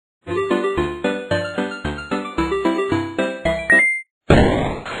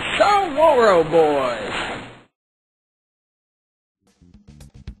Saguaro boy.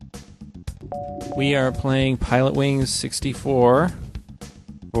 We are playing Pilotwings 64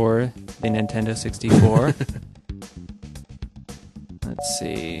 for the Nintendo 64. Let's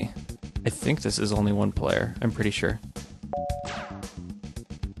see. I think this is only one player. I'm pretty sure.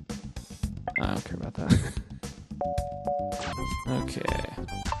 I don't care about that. Okay.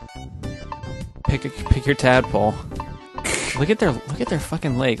 Pick your tadpole. Look at their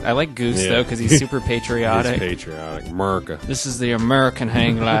fucking legs. I like Goose though because he's super patriotic. He's patriotic. America. This is the American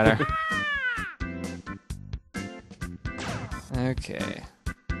hang glider. Okay.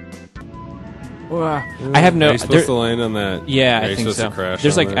 Wow. I have no. Are you supposed to land on that? Yeah, I think so.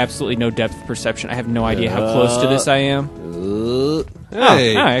 There's like absolutely no depth perception. I have no idea how close to this I am.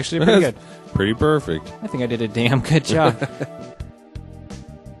 Hey, actually pretty good. Pretty perfect. I think I did a damn good job.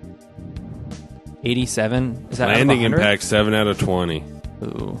 87? Is that landing impact 7 out of 20?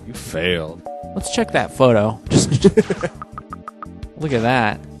 Ooh, you failed. Let's check that photo. Just look at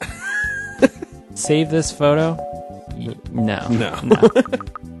that. Save this photo. No.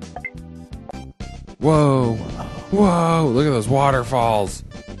 Whoa! Whoa! Look at those waterfalls.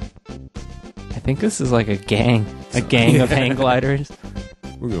 I think this is like a gang of hang gliders.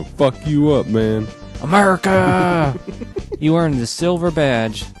 We're gonna fuck you up, man. America! You earned the silver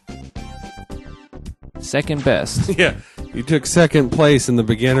badge. Second best. Yeah, you took second place in the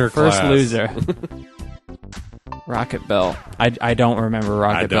beginner class. First loser. Rocket Belt. I don't remember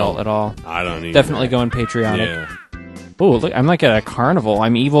Rocket Belt at all. I don't either. Definitely going patriotic. Yeah. Oh, look! I'm like at a carnival.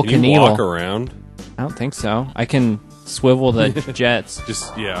 I'm Evil Can Knievel. you walk around? I don't think so. I can swivel the jets.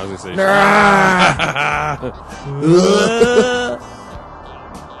 Just I was gonna say.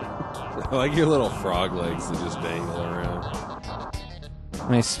 I like your little frog legs that just dangle around.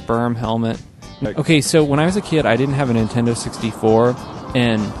 My sperm helmet. Okay, so when I was a kid, I didn't have a Nintendo 64,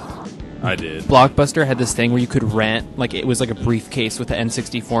 and I did. Blockbuster had this thing where you could rent, like it was like a briefcase with the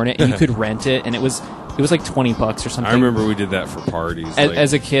N64 in it, and you could rent it, and it was like $20 or something. I remember we did that for parties.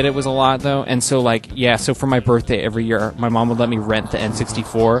 As a kid, it was a lot though, and so so for my birthday every year, my mom would let me rent the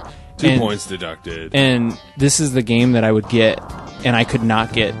N64. 2 points deducted. And this is the game that I would get, and I could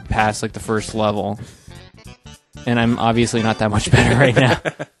not get past like the first level. And I'm obviously not that much better right now.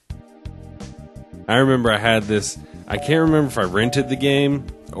 I remember I had this. I can't remember if I rented the game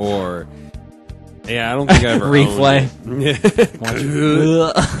or. Yeah, I don't think I ever replay. Look at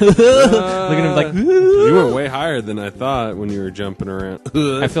him like. You were way higher than I thought when you were jumping around.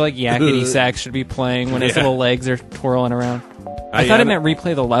 I feel like Yakety Sax should be playing when his little legs are twirling around. I thought it meant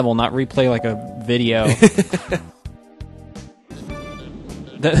replay the level, not replay like a video.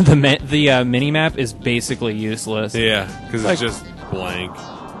 The mini map is basically useless. Yeah, because it's just blank.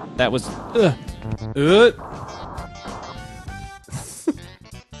 That was.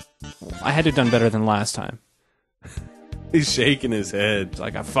 I had to have done better than last time. He's shaking his head. It's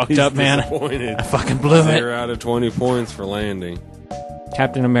like I fucked up, man. Disappointed. I fucking blew it. 0 out of 20 points for landing.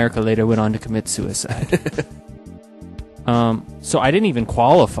 Captain America later went on to commit suicide. So I didn't even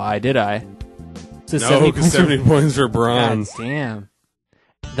qualify, did I? No, 70 points for bronze. God damn.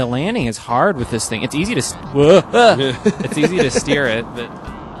 The landing is hard with this thing. It's easy to it's easy to steer it, but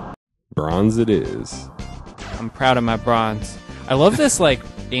bronze it is. I'm proud of my bronze. I love this like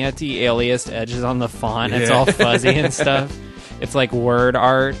anti-aliased edges on the font. It's all fuzzy and stuff. It's like word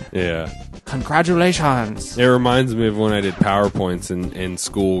art. Yeah. Congratulations. It reminds me of when I did PowerPoints in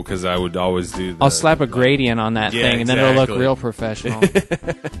school because I would always do I'll slap a gradient on that thing and then it'll look real professional.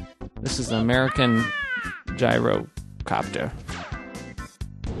 This is an American gyrocopter.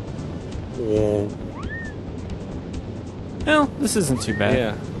 Well, this isn't too bad.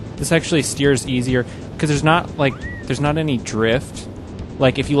 Yeah. This actually steers easier because there's not any drift.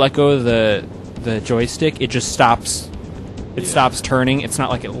 Like if you let go of the joystick, it just stops. It stops turning. It's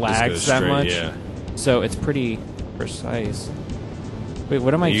not like it lags that much. Yeah. So it's pretty precise. Wait,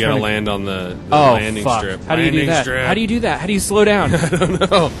 what am I? You gotta land on the landing strip. How do you do that? How do you do that? How do you slow down? I don't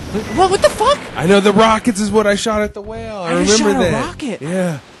know. What the fuck? I know the rockets is what I shot at the whale. I remember shot that. a rocket.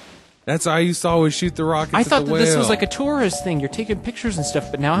 Yeah. That's I used to always shoot the rockets. I thought at the that this was whale. like a tourist thing. You're taking pictures and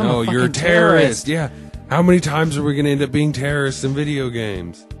stuff, but now I'm a fucking you're a terrorist. Yeah. How many times are we going to end up being terrorists in video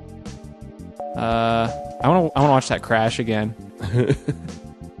games? I want to watch that crash again.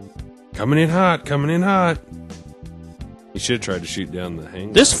 Coming in hot. You should have tried to shoot down the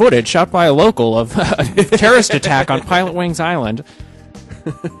hang. This footage shot by a local of a terrorist attack on Pilotwings Island.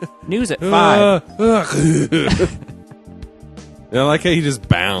 News at 5. I like how you just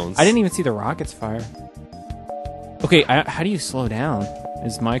bounce. I didn't even see the rockets fire. Okay, how do you slow down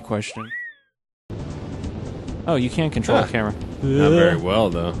is my question. Oh, you can control the camera. Not very well,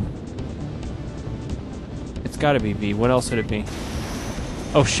 though. got to be B. What else would it be?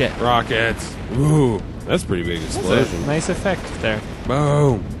 Oh, shit. Rockets. Ooh, that's a pretty big explosion. Nice effect there.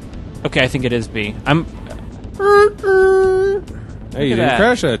 Boom. Okay, I think it is B. Hey, you didn't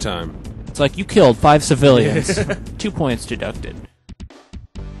crash that time. It's like you killed 5 civilians. 2 points deducted.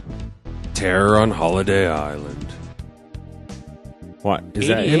 Terror on Holiday Island. What? Is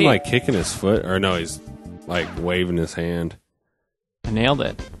that him, like, kicking his foot? Or no, he's, like, waving his hand. I nailed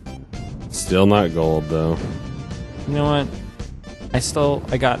it. Still not gold, though. You know what?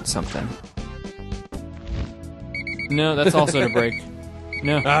 I got something. No, that's also to break.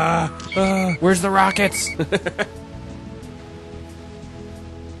 No. Where's the rockets?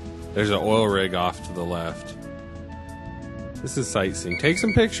 There's an oil rig off to the left. This is sightseeing. Take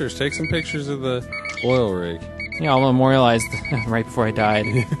some pictures. Take some pictures of the oil rig. Yeah, I'll memorialize right before I died.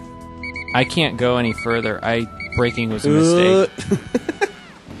 I can't go any further. Braking was a mistake.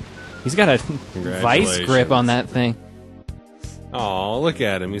 He's got a vice grip on that thing. Oh, look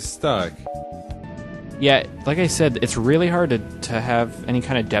at him. He's stuck. Yeah, like I said, it's really hard to have any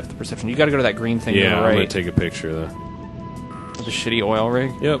kind of depth perception. You got to go to that green thing. Yeah, to the right. I'm gonna take a picture though. Of the shitty oil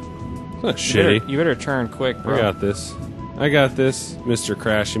rig. Yep. It's not shitty. You better turn quick, bro. I got this, Mr.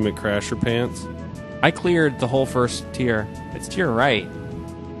 Crashy McCrasher Pants. I cleared the whole first tier. It's to your right.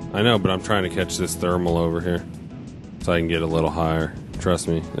 I know, but I'm trying to catch this thermal over here, so I can get a little higher. Trust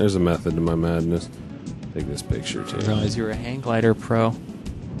me, there's a method to my madness. Take this picture too. I realize you were a hang glider pro.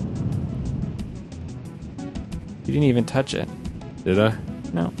 You didn't even touch it. Did I?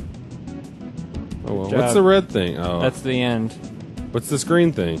 No. Oh well. What's the red thing? Oh, that's the end. What's this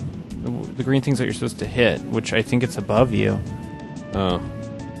green thing? The green thing's that you're supposed to hit, which I think it's above you. Oh.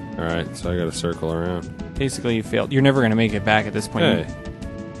 Alright, so I gotta circle around. Basically, you failed. You're never going to make it back at this point. Hey.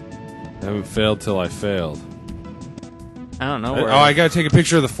 I haven't failed till I failed. I don't know Oh, where... I gotta take a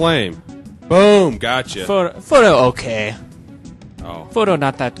picture of the flame. Boom! Gotcha. Photo okay. Oh. Photo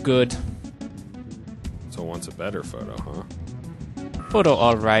not that good. So wants a better photo, huh? Photo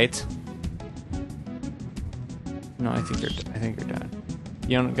alright. No, I think you're done.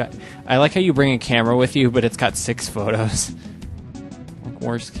 You don't got... I like how you bring a camera with you, but it's got 6 photos. Like,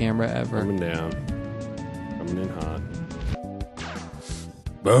 worst camera ever. Coming down. Coming in hot.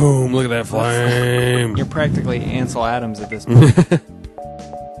 Boom! Look at that flame! You're practically Ansel Adams at this point.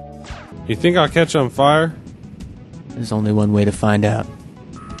 You think I'll catch on fire? There's only one way to find out.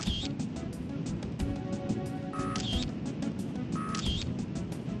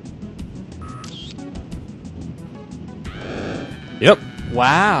 Yep.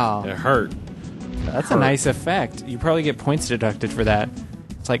 Wow. It hurt. That's a nice effect. You probably get points deducted for that.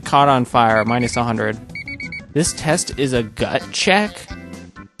 It's like caught on fire, minus 100. This test is a gut check?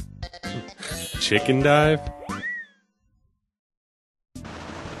 Chicken dive?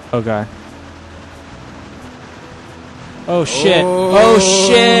 Oh, God. Oh, shit. Oh,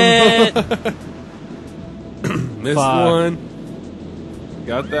 shit! Missed one.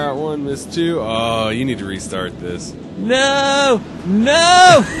 Got that one. Missed 2. Oh, you need to restart this. No!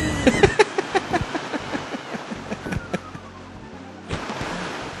 No!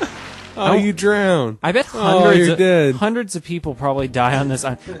 Oh, you drown. I bet hundreds of people probably die on this.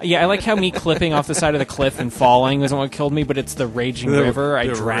 Yeah, I like how me clipping off the side of the cliff and falling isn't what killed me, but it's the raging river. I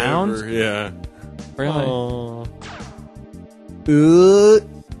drowned. River, yeah. Really?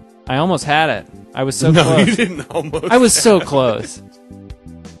 I almost had it. I was so close. No, you didn't almost. I was so close.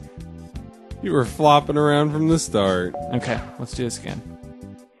 You were flopping around from the start. Okay, let's do this again.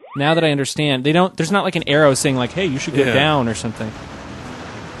 Now that I understand, there's not like an arrow saying like, "Hey, you should go down" or something.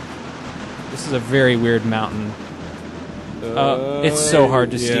 This is a very weird mountain. It's so hard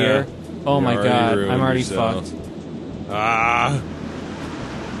to steer. Oh my god, I'm already fucked. Ah.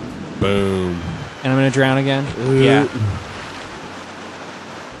 Boom. And I'm gonna drown again? Yeah.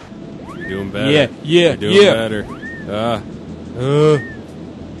 You're doing better. Yeah. You're doing better.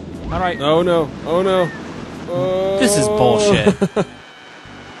 Alright. Oh no. Oh no. Oh. This is bullshit.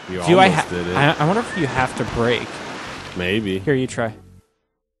 You almost did it. I wonder if you have to brake. Maybe. Here, you try.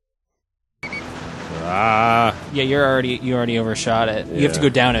 Ah. Yeah, you already overshot it. You have to go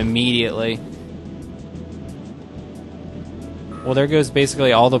down immediately. Well, there goes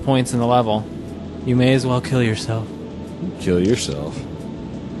basically all the points in the level. You may as well kill yourself. Kill yourself.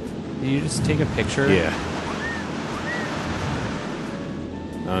 Did you just take a picture? Yeah.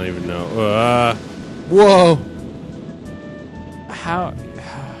 I don't even know. Whoa. How?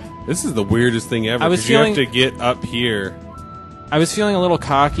 This is the weirdest thing ever. Because you have to get up here. I was feeling a little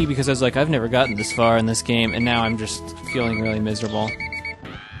cocky because I was like, I've never gotten this far in this game, and now I'm just feeling really miserable.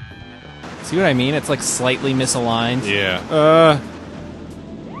 See what I mean? It's like slightly misaligned. Yeah.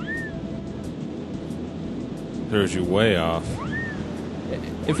 Throws you way off.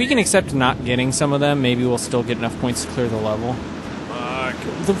 If we can accept not getting some of them, maybe we'll still get enough points to clear the level. Fuck.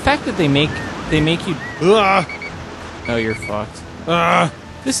 The fact that they make you... Oh, you're fucked.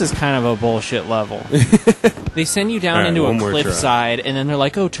 This is kind of a bullshit level. They send you down into a cliffside, and then they're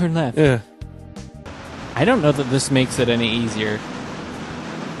like, oh, turn left. Yeah. I don't know that this makes it any easier.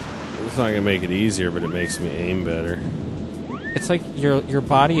 It's not going to make it easier, but it makes me aim better. It's like your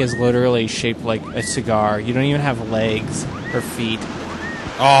body is literally shaped like a cigar. You don't even have legs or feet.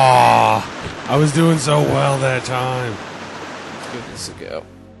 Oh, I was doing so well that time. Let's give this a go.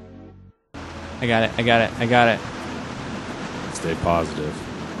 I got it. Stay positive.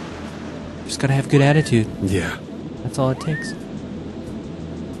 Just gotta have good attitude. Yeah. That's all it takes.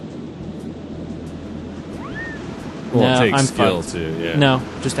 Well, no, it takes I'm skill fucked. too, yeah. No,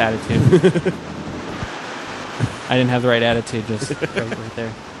 just attitude. I didn't have the right attitude just right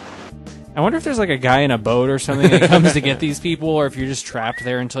there. I wonder if there's like a guy in a boat or something that comes to get these people, or if you're just trapped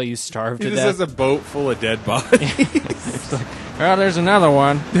there until you starve to death. He just has a boat full of dead bodies. It's like, oh, there's another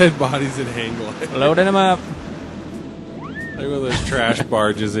one. Dead bodies in hang glide. Loading them up. Like one of those trash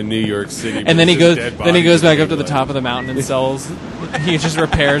barges in New York City. And then he goes back up to the top of the mountain and sells. He just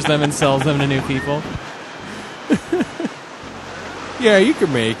repairs them and sells them to new people. Yeah, you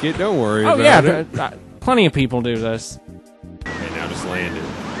can make it. Don't worry about it. Plenty of people do this. Okay, now just land it.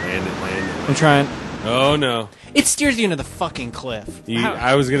 Land it. I'm trying. Oh, no. It steers you into the fucking cliff.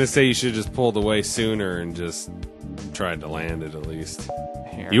 I was going to say you should have just pulled away sooner and just tried to land it at least.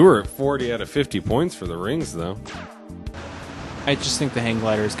 Here. You were at 40 out of 50 points for the rings, though. I just think the hang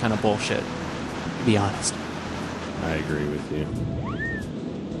glider is kind of bullshit, to be honest. I agree with you.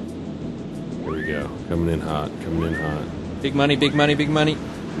 Here we go. Coming in hot. Big money.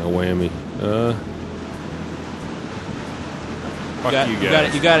 No whammy. Fuck you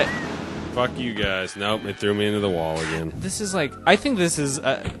guys. You got it. Fuck you guys. Nope, it threw me into the wall again. This is like, I think this is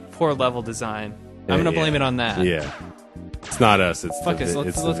a poor level design. I'm gonna blame it on that. Yeah. It's not us. It's Fuck us.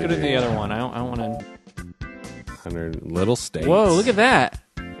 Let's go to the other one. I don't want to. 100 little states. Whoa! Look at that.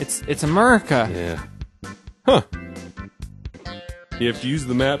 It's America. Yeah. Huh. You have to use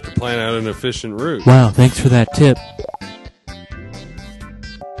the map to plan out an efficient route. Wow! Thanks for that tip.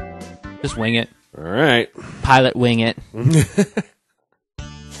 Just wing it. All right. Pilot wing it.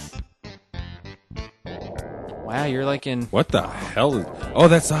 Wow, you're like in... What the hell is... Oh,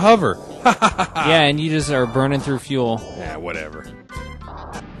 that's the hover. Yeah, and you just are burning through fuel. Yeah, whatever.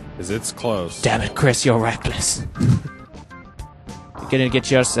 Because it's close. Damn it, Chris, you're reckless. You're gonna get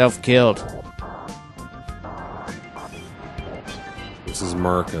yourself killed. This is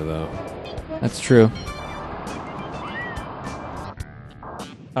Merca, though. That's true.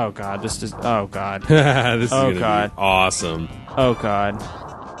 Oh, God, this is... Oh, God. This is gonna God. be awesome. Oh, God.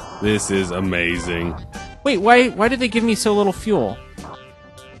 This is amazing. Wait, why did they give me so little fuel?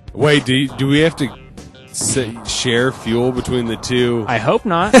 Wait, do we have to share fuel between the two? I hope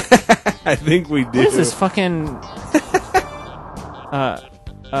not. I think we do. What is this fucking...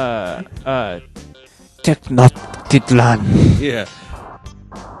 Tenochtitlan. Yeah.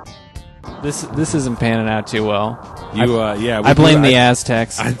 This isn't panning out too well. Yeah. I blame the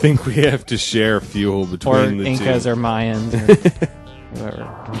Aztecs. I think we have to share fuel between the Incas two. or Mayans or whoever.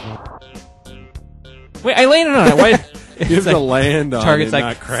 Wait, I landed on it. Why? You have to land on target's it, like,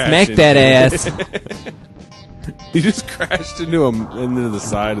 not crash smack into that it. ass. You just crashed into the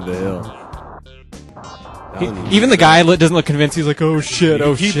side of the hill. Even the guy doesn't look convinced. He's like, oh shit, You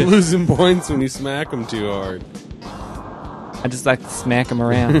oh keep shit. losing points when you smack them too hard. I just like to smack him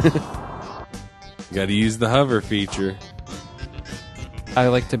around. You gotta use the hover feature. I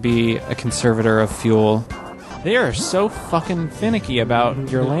like to be a conservator of fuel. They are so fucking finicky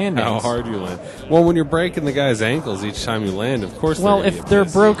about your landings. How hard you land. Well, when you're breaking the guy's ankles each time you land, of course. Well, if they're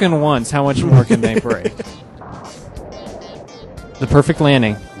broken once, how much more can they break? The perfect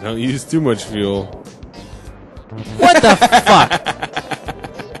landing. Don't use too much fuel. What the fuck?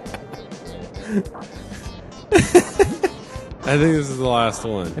 I think this is the last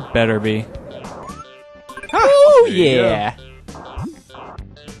one. It better be. Oh yeah!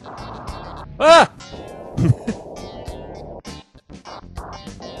 Ah!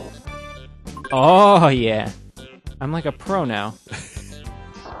 Oh yeah! I'm like a pro now.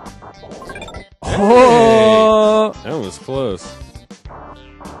 Oh! That was close.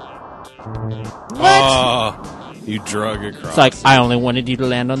 What? Oh, you drug across. It's like, I only wanted you to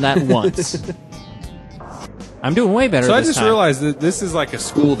land on that once. I'm doing way better So this I just time. realized that this is like a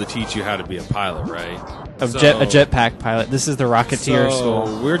school to teach you how to be a pilot, right? A jetpack pilot. This is the Rocketeer school.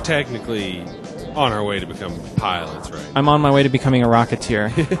 So we're technically on our way to become pilots, right? I'm on my way to becoming a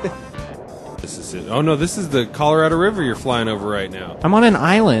Rocketeer. This is it. Oh no, this is the Colorado River you're flying over right now. I'm on an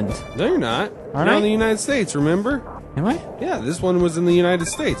island. No, you're not. Aren't You're I? in the United States, remember? Am I? Yeah, this one was in the United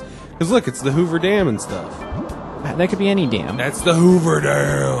States. Because look, it's the Hoover Dam and stuff. That could be any dam. That's the Hoover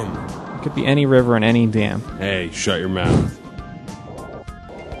Dam. It could be any river and any dam. Hey, shut your mouth.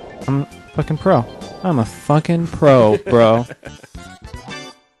 I'm fucking pro. I'm a fucking pro, bro.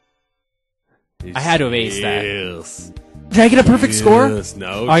 I had to have aced that. Yes. Did I get a perfect score? Yes,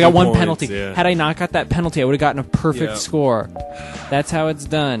 no. Oh, I got 2 one points, penalty. yeah. Had I not got that penalty, I would have gotten a perfect Yep. score. That's how it's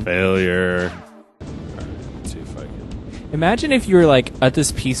done. Failure. Alright, let's see if I can. Imagine if you were like at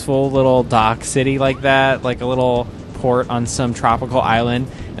this peaceful little dock city like that, like a little port on some tropical island,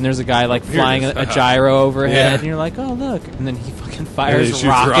 and there's a guy like Here flying it a is. gyro overhead, Yeah. and you're like, oh look, and then he fucking And he fires shoots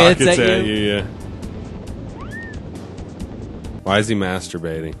rockets at you. Yeah. Why is he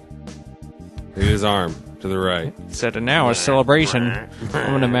masturbating? Look at his arm to the right. Said, and now a celebration.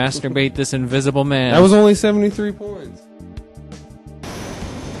 I'm gonna masturbate this invisible man. That was only 73 points.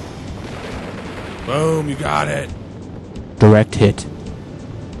 Boom, you got it. direct hit.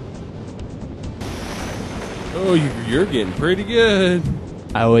 Oh, you're getting pretty good.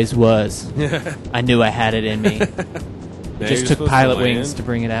 I always was. I knew I had it in me. Now Just you're took supposed Pilotwings land. to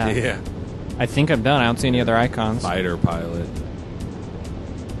bring it out. Yeah. I think I'm done. I don't see any other icons. Fighter pilot.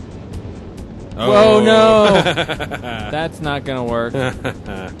 Whoa, Oh. no! That's not gonna work.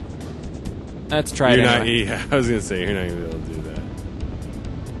 Let's try it You're not. anyway. Yeah, I was gonna say you're not gonna be able to do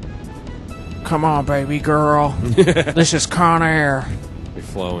that. Come on, baby girl. This is Con Air. Your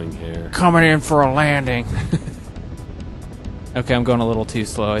flowing hair. Coming in for a landing. Okay, I'm going a little too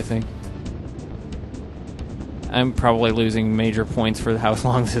slow, I think. I'm probably losing major points for how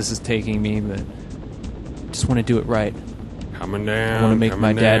long this is taking me, but just want to do it right. Coming down. I wanna make my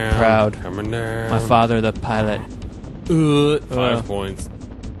coming dad down, proud. Coming down. My father, the pilot. 5 points.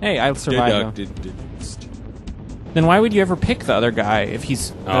 Hey, I survived. though. Deducted. Then why would you ever pick the other guy if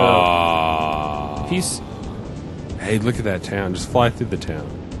he's... Oh. if he's... Hey, look at that town. Just fly through the town.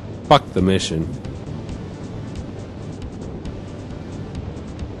 Fuck the mission.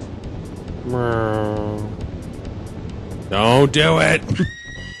 Don't do it.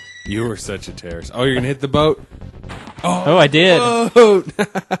 You were such a terrorist. Oh, you're gonna hit the boat? Oh, I did. Boat.